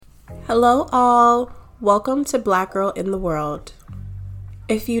Hello all, welcome to Black Girl in the World.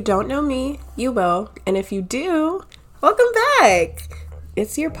 If you don't know me, you will, and if you do, welcome back.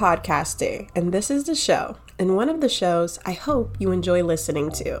 It's your podcaster, and this is the show, and one of the shows I hope you enjoy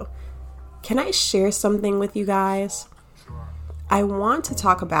listening to. Can I share something with you guys? I want to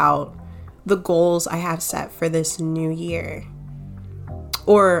talk about the goals I have set for this new year.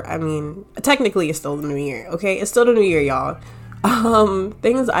 Technically it's still the new year, okay? It's still the new year, y'all.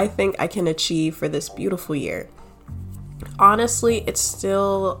 Things I think I can achieve for this beautiful year. Honestly, it's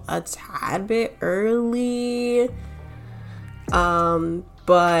still a tad bit early,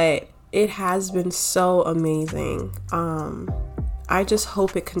 but it has been so amazing. I just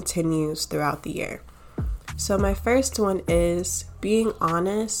hope it continues throughout the year. So my first one is being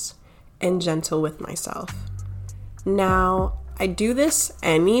honest and gentle with myself. Now, I do this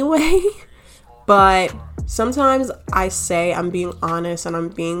anyway, but sometimes I say I'm being honest and I'm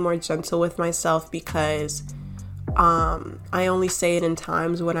being more gentle with myself because I only say it in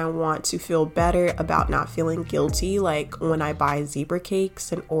times when I want to feel better about not feeling guilty, like when I buy zebra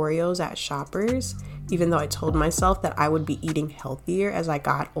cakes and Oreos at Shoppers, even though I told myself that I would be eating healthier as I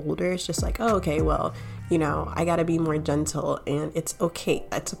got older. It's just like, oh, okay, well, I gotta be more gentle and it's okay.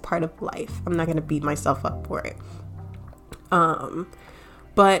 That's a part of life. I'm not gonna beat myself up for it.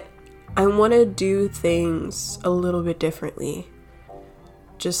 But I want to do things a little bit differently.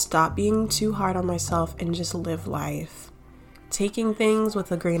 Just stop being too hard on myself and just live life. Taking things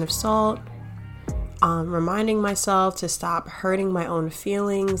with a grain of salt. Reminding myself to stop hurting my own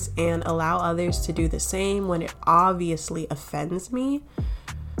feelings and allow others to do the same when it obviously offends me.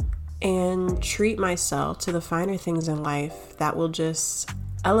 And treat myself to the finer things in life that will just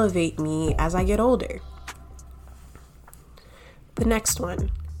elevate me as I get older. The next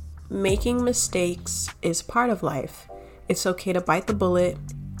one. Making mistakes is part of life. It's okay to bite the bullet.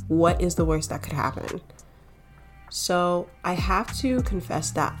 What is the worst that could happen? So I have to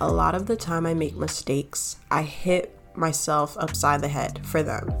confess that a lot of the time I make mistakes, I hit myself upside the head for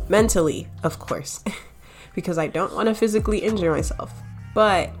them. Mentally, of course, because I don't want to physically injure myself.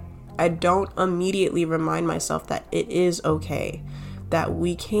 But I don't immediately remind myself that it is okay, that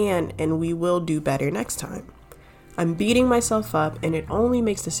we can and we will do better next time. I'm beating myself up and it only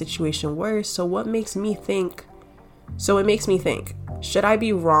makes the situation worse. So it makes me think, should I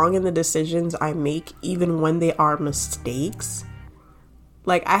be wrong in the decisions I make even when they are mistakes?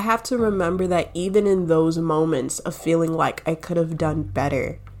 Like, I have to remember that even in those moments of feeling like I could have done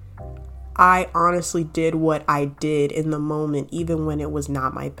better, I honestly did what I did in the moment, even when it was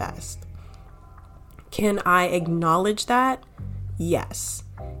not my best. Can I acknowledge that? Yes.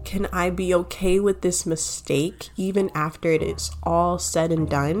 Can I be okay with this mistake even after it is all said and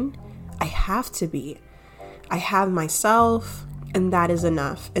done? I have to be. I have myself, and that is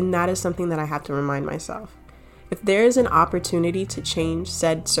enough. And that is something that I have to remind myself. If there is an opportunity to change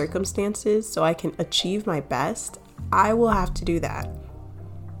said circumstances so I can achieve my best, I will have to do that.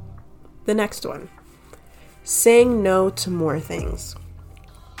 The next one. Saying no to more things.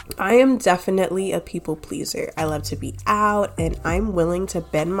 I am definitely a people pleaser. I love to be out and I'm willing to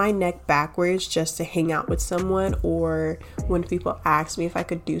bend my neck backwards just to hang out with someone, or when people ask me if I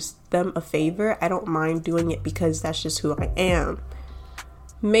could do them a favor, I don't mind doing it because that's just who I am.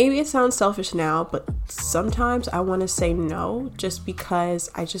 Maybe it sounds selfish now, but sometimes I want to say no just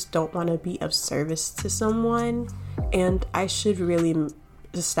because I just don't want to be of service to someone, and I should really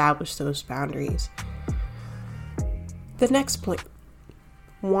establish those boundaries. The next point.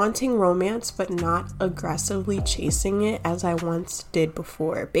 Wanting romance, but not aggressively chasing it as I once did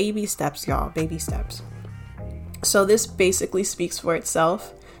before. Baby steps, y'all. Baby steps. So this basically speaks for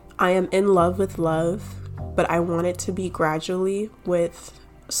itself. I am in love with love, but I want it to be gradually with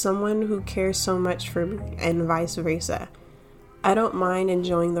someone who cares so much for me, and vice versa. I don't mind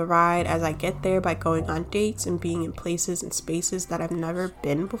enjoying the ride as I get there by going on dates and being in places and spaces that I've never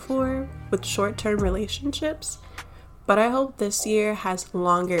been before with short-term relationships. But I hope this year has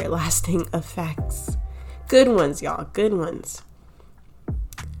longer lasting effects. Good ones, y'all. Good ones.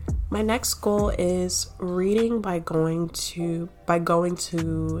 My next goal is reading by going to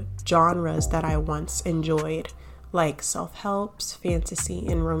genres that I once enjoyed, like self-helps, fantasy,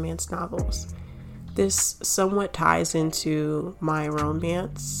 and romance novels. This somewhat ties into my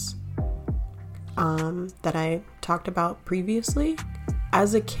romance that I talked about previously.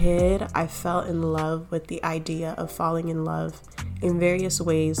 As a kid, I fell in love with the idea of falling in love in various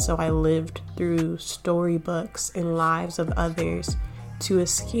ways, so I lived through storybooks and lives of others to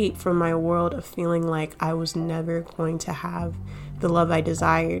escape from my world of feeling like I was never going to have the love I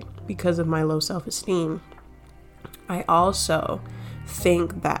desired because of my low self-esteem. I also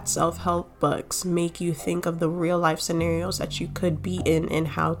think that self-help books make you think of the real life scenarios that you could be in and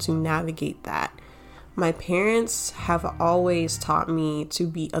how to navigate that. My parents have always taught me to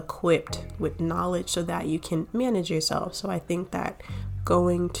be equipped with knowledge so that you can manage yourself. So I think that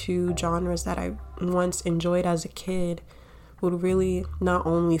going to genres that I once enjoyed as a kid would really not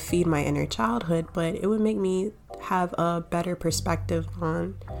only feed my inner childhood, but it would make me have a better perspective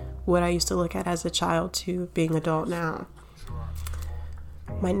on what I used to look at as a child to being adult now.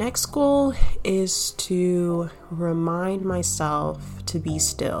 My next goal is to remind myself to be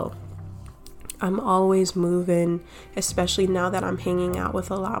still. I'm always moving, especially now that I'm hanging out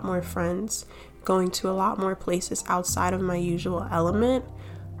with a lot more friends, going to a lot more places outside of my usual element.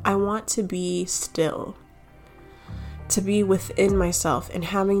 I want to be still, to be within myself and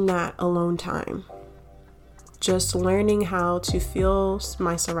having that alone time. Just learning how to feel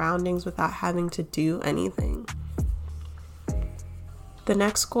my surroundings without having to do anything. The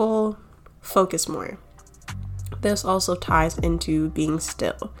next goal, focus more. This also ties into being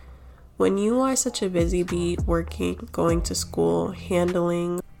still. When you are such a busy bee, working, going to school,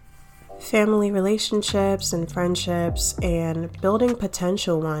 handling family relationships and friendships, and building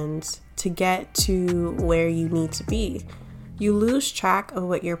potential ones to get to where you need to be, you lose track of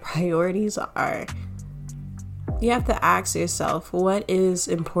what your priorities are. You have to ask yourself, what is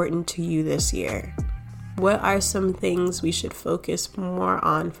important to you this year? What are some things we should focus more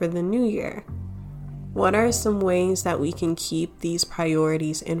on for the new year? What are some ways that we can keep these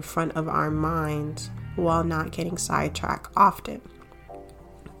priorities in front of our minds while not getting sidetracked often?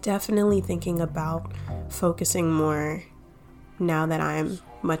 Definitely thinking about focusing more now that I'm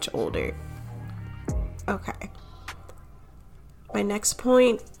much older. Okay. My next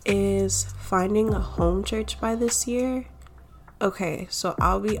point is finding a home church by this year. Okay, so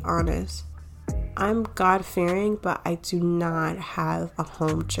I'll be honest. I'm God-fearing, but I do not have a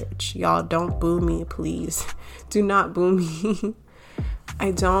home church. Y'all don't boo me, please. Do not boo me.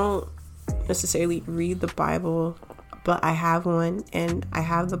 I don't necessarily read the Bible, but I have one, and I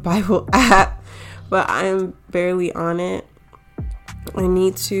have the Bible app, but I'm barely on it. I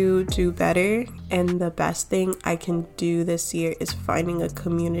need to do better, and the best thing I can do this year is finding a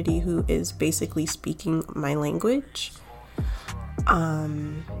community who is basically speaking my language.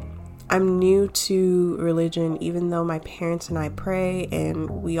 I'm new to religion, even though my parents and I pray, and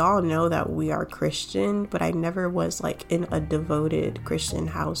we all know that we are Christian, but I never was like in a devoted Christian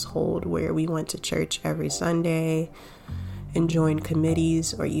household where we went to church every Sunday and joined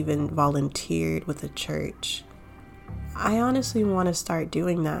committees or even volunteered with a church. I honestly want to start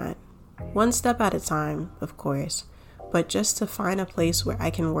doing that. One step at a time, of course, but just to find a place where I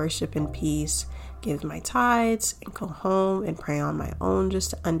can worship in peace, give my tithes, and go home and pray on my own just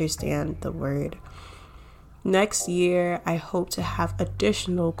to understand the word. Next year, I hope to have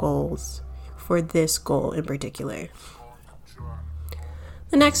additional goals for this goal in particular.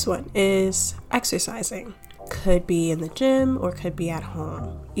 The next one is exercising. Could be in the gym or could be at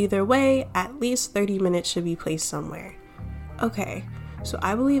home. Either way, at least 30 minutes should be placed somewhere. Okay, so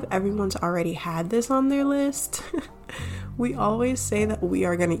I believe everyone's already had this on their list. We always say that we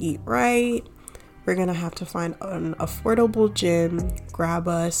are going to eat right. We're going to have to find an affordable gym, grab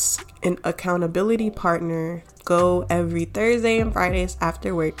us an accountability partner, go every Thursday and Fridays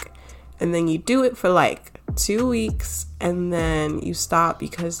after work, and then you do it for like 2 weeks, and then you stop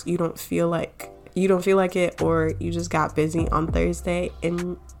because you don't feel like it, or you just got busy on Thursday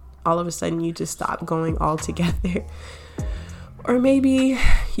and all of a sudden you just stop going altogether. Or maybe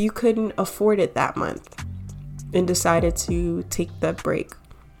you couldn't afford it that month and decided to take the break.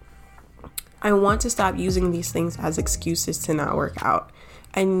 I want to stop using these things as excuses to not work out.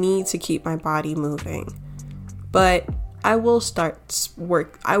 I need to keep my body moving. But I will start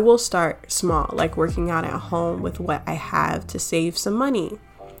small, like working out at home with what I have to save some money.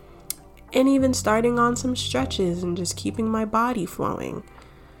 And even starting on some stretches and just keeping my body flowing.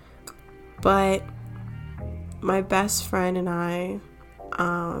 But my best friend and I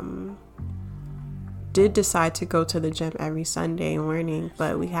did decide to go to the gym every Sunday morning,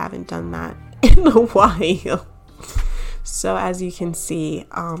 but we haven't done that in a while. So as you can see,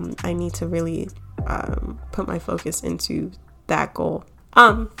 I need to really put my focus into that goal.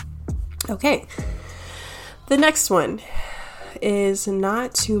 Okay. The next one is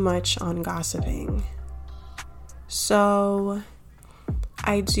not too much on gossiping. So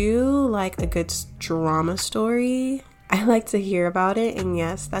I do like a good drama story. I like to hear about it, and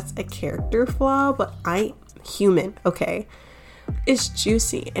yes, that's a character flaw, but I'm human, okay? It's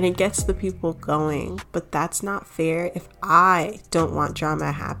juicy and it gets the people going, but that's not fair if I don't want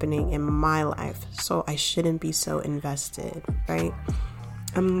drama happening in my life, so I shouldn't be so invested, right?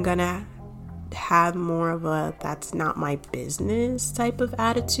 I'm gonna have more of a that's not my business type of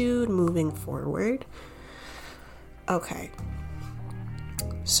attitude moving forward. Okay.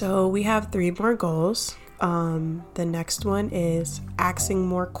 So we have 3 more goals. The next one is asking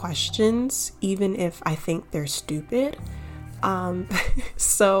more questions, even if I think they're stupid.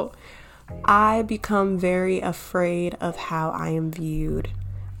 So I become very afraid of how I am viewed.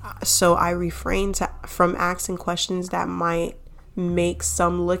 So I refrain from asking questions that might make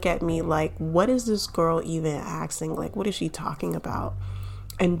some look at me like, what is this girl even asking? Like, what is she talking about?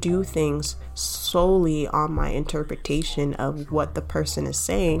 And do things solely on my interpretation of what the person is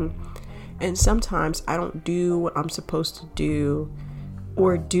saying. And sometimes I don't do what I'm supposed to do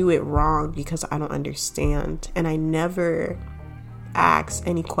or do it wrong because I don't understand. And I never ask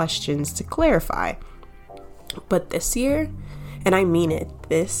any questions to clarify. But this year, and I mean it,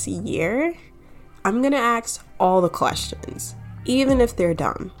 this year, I'm gonna ask all the questions, even if they're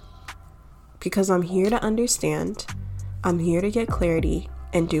dumb. Because I'm here to understand, I'm here to get clarity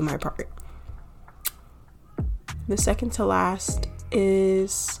and do my part. The second to last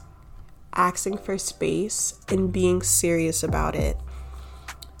is asking for space and being serious about it.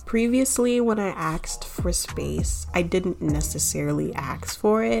 Previously, when I asked for space, I didn't necessarily ask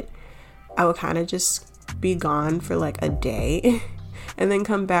for it. I would kind of just be gone for like a day and then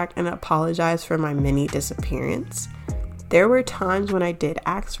come back and apologize for my mini disappearance. There were times when I did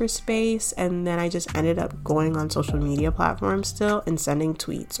ask for space and then I just ended up going on social media platforms still and sending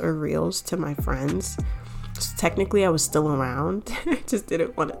tweets or reels to my friends. So technically I was still around. I just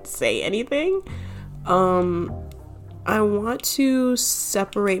didn't want to say anything. I want to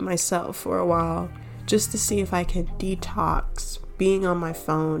separate myself for a while just to see if I can detox being on my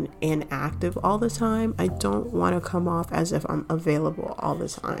phone and active all the time. I don't want to come off as if I'm available all the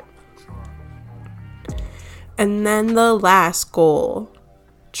time. And then the last goal,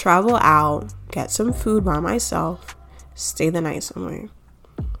 travel out, get some food by myself, stay the night somewhere.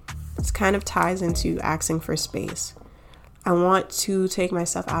 This kind of ties into asking for space. I want to take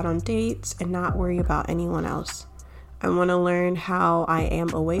myself out on dates and not worry about anyone else. I want to learn how I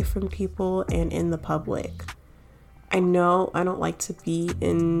am away from people and in the public. I know I don't like to be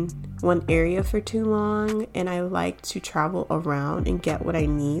in one area for too long, and I like to travel around and get what I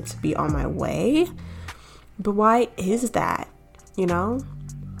need to be on my way. But why is that? You know?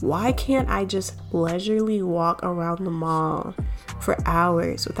 Why can't I just leisurely walk around the mall for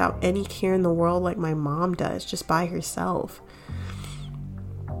hours without any care in the world like my mom does, just by herself?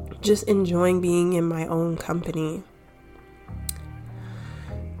 Just enjoying being in my own company.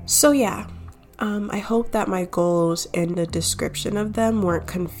 So yeah, I hope that my goals and the description of them weren't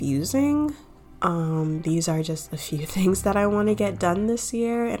confusing. These are just a few things that I want to get done this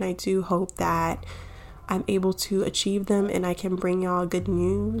year, and I do hope that I'm able to achieve them and I can bring y'all good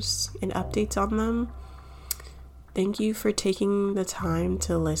news and updates on them. Thank you for taking the time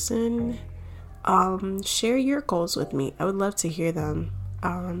to listen. Share your goals with me. I would love to hear them.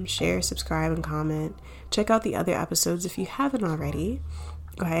 Share, subscribe, and comment. Check out the other episodes if you haven't already.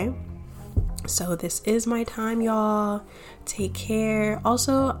 Okay? So this is my time, y'all. Take care.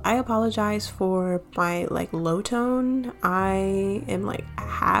 Also, I apologize for my low tone. I am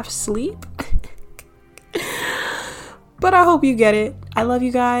half asleep. But I hope you get it. I love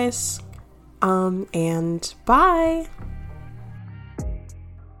you guys. And bye.